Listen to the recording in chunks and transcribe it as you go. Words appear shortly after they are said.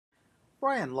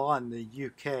Brian Law in the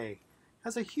UK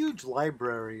has a huge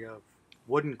library of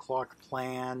wooden clock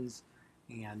plans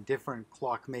and different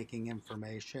clock making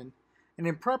information. And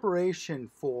in preparation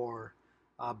for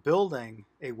building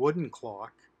a wooden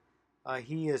clock,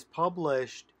 he has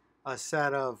published a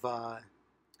set of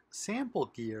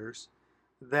sample gears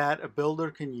that a builder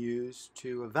can use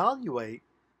to evaluate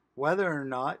whether or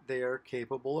not they are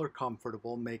capable or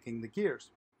comfortable making the gears.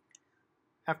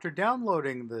 After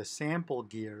downloading the sample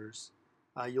gears,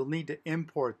 you'll need to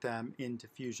import them into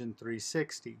Fusion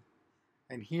 360.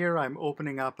 And here I'm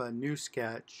opening up a new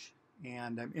sketch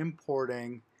and I'm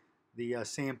importing the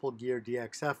sample gear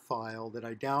DXF file that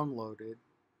I downloaded.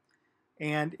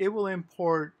 And it will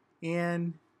import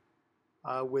in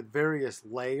with various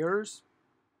layers,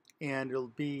 and it'll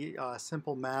be a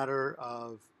simple matter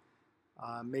of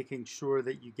making sure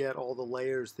that you get all the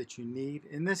layers that you need.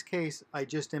 In this case, I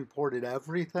just imported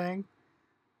everything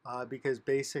because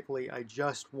basically I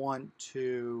just want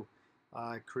to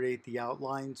create the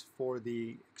outlines for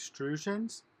the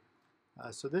extrusions.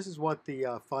 So this is what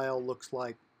the file looks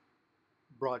like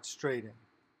brought straight in.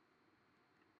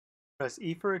 Press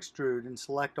E for extrude and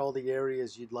select all the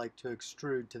areas you'd like to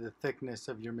extrude to the thickness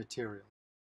of your material.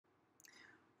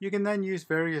 You can then use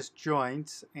various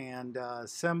joints and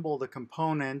assemble the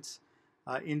components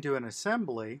into an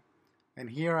assembly. And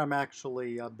here I'm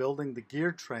actually building the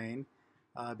gear train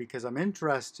because I'm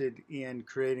interested in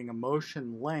creating a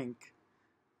motion link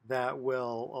that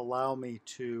will allow me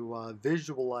to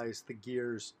visualize the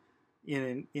gears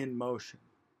in motion.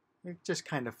 It's just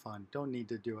kind of fun. Don't need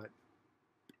to do it.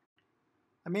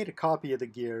 I made a copy of the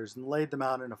gears and laid them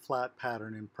out in a flat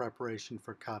pattern in preparation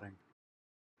for cutting.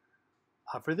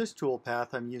 For this tool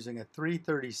path, I'm using a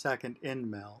 3/32 end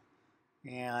mill,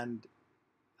 and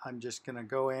I'm just going to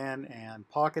go in and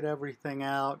pocket everything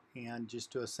out and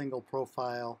just do a single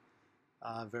profile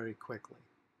very quickly.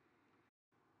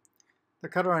 The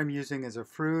cutter I'm using is a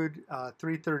EXTRUDE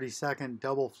 3/32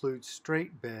 double flute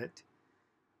straight bit,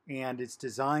 and it's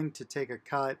designed to take a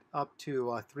cut up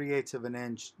to 3/8 of an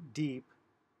inch deep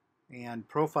and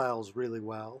profiles really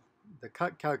well. The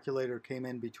cut calculator came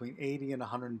in between 80 and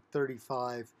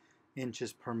 135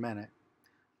 inches per minute.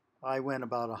 I went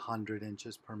about 100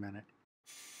 inches per minute.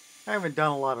 I haven't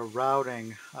done a lot of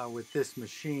routing with this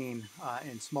machine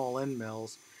in small end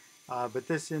mills, but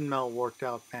this end mill worked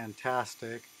out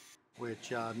fantastic,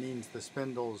 which means the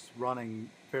spindle's running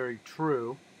very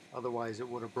true. Otherwise it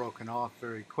would have broken off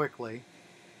very quickly.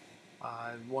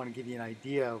 I want to give you an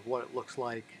idea of what it looks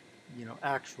like,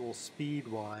 actual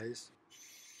speed-wise.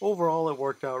 Overall, it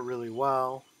worked out really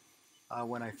well.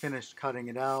 When I finished cutting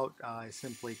it out, I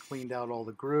simply cleaned out all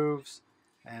the grooves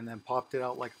and then popped it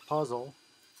out like a puzzle,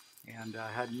 and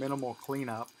had minimal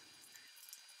cleanup.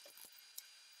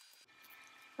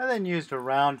 I then used a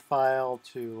round file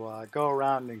to go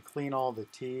around and clean all the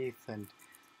teeth and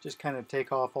just kind of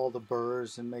take off all the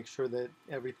burrs and make sure that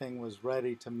everything was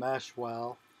ready to mesh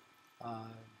well.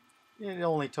 It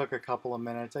only took a couple of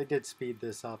minutes. I did speed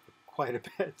this up quite a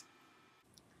bit.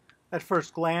 At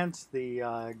first glance,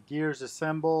 the gears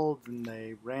assembled and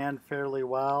they ran fairly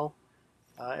well.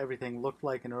 Everything looked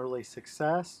like an early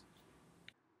success.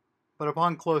 But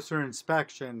upon closer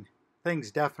inspection,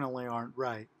 things definitely aren't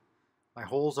right. My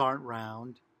holes aren't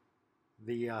round.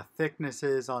 The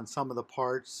thicknesses on some of the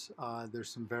parts, there's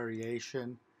some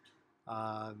variation.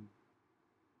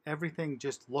 Everything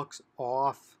just looks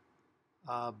off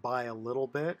by a little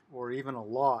bit or even a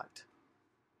lot.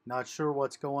 Not sure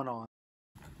what's going on.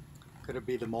 Could it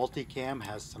be the multicam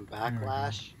has some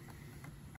backlash?